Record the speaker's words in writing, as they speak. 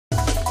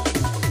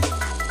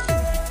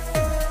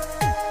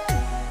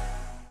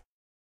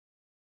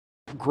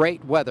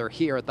Great weather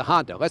here at the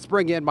Honda. Let's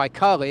bring in my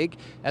colleague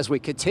as we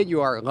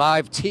continue our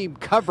live team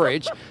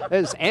coverage.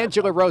 This is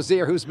Angela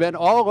Rozier, who's been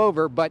all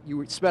over, but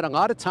you spent a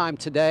lot of time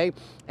today,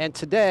 and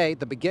today,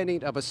 the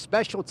beginning of a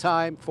special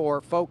time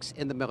for folks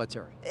in the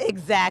military.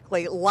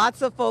 Exactly.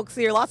 Lots of folks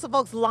here, lots of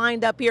folks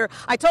lined up here.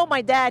 I told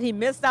my dad he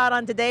missed out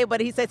on today,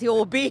 but he says he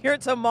will be here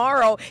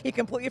tomorrow. He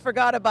completely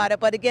forgot about it.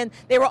 But again,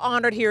 they were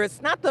honored here. It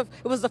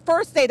was the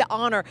first day to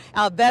honor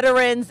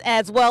veterans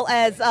as well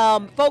as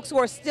folks who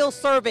are still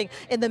serving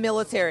in the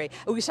military.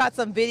 We shot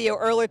some video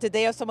earlier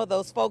today of some of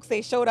those folks.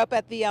 They showed up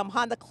at the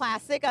Honda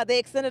Classic. They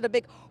extended a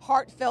big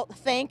heartfelt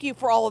thank you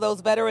for all of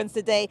those veterans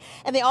today.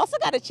 And they also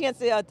got a chance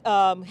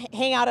to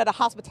hang out at a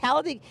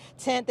hospitality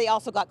tent. They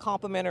also got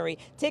complimentary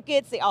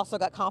tickets. They also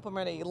got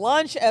complimentary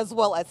lunch as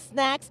well as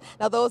snacks.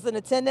 Now those in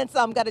attendance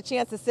got a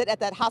chance to sit at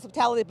that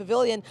hospitality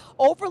pavilion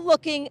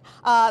overlooking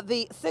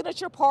the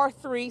signature par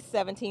 3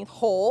 17th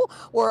hole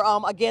where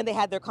again they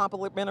had their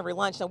complimentary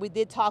lunch. Now we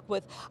did talk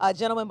with a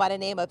gentleman by the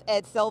name of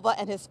Ed Silva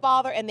and his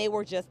father, and they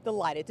were just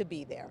delighted to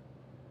be there.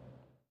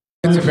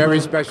 It's a very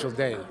special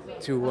day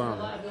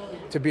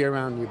to be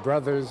around your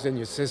brothers and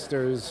your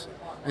sisters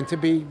and to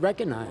be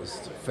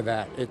recognized for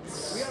that.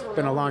 It's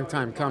been a long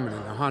time coming,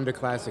 and the Honda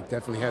Classic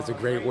definitely has a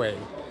great way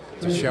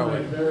to show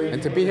it.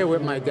 And to be here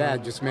with my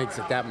dad just makes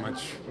it that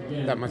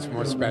much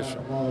more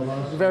special.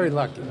 I'm very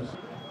lucky.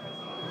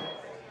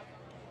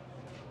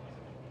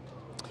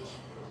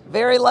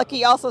 Very lucky.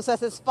 He also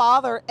says his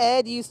father,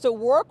 Ed, used to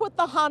work with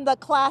the Honda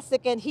Classic,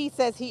 and he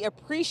says he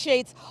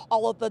appreciates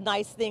all of the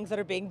nice things that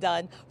are being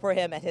done for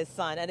him and his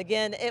son. And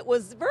again, it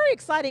was very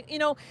exciting. You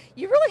know,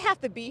 you really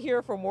have to be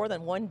here for more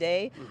than one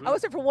day. I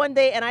was here for one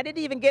day, and I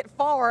didn't even get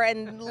far,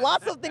 and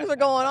lots of things are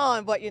going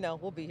on, but, you know,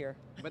 we'll be here.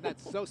 But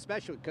that's so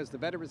special because the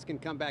veterans can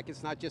come back.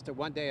 It's not just a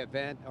one-day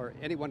event or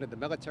anyone in the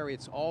military.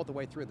 It's all the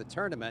way through the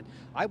tournament.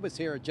 I was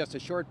here just a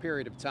short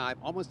period of time,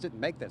 almost didn't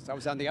make this. I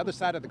was on the other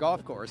side of the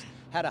golf course,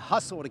 had a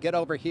hustle to get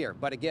over here.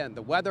 But again,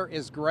 the weather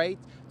is great.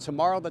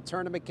 Tomorrow the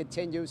tournament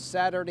continues,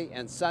 Saturday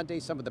and Sunday,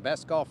 some of the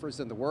best golfers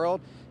in the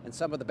world and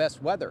some of the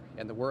best weather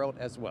in the world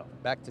as well.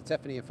 Back to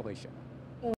Tiffany and Felicia.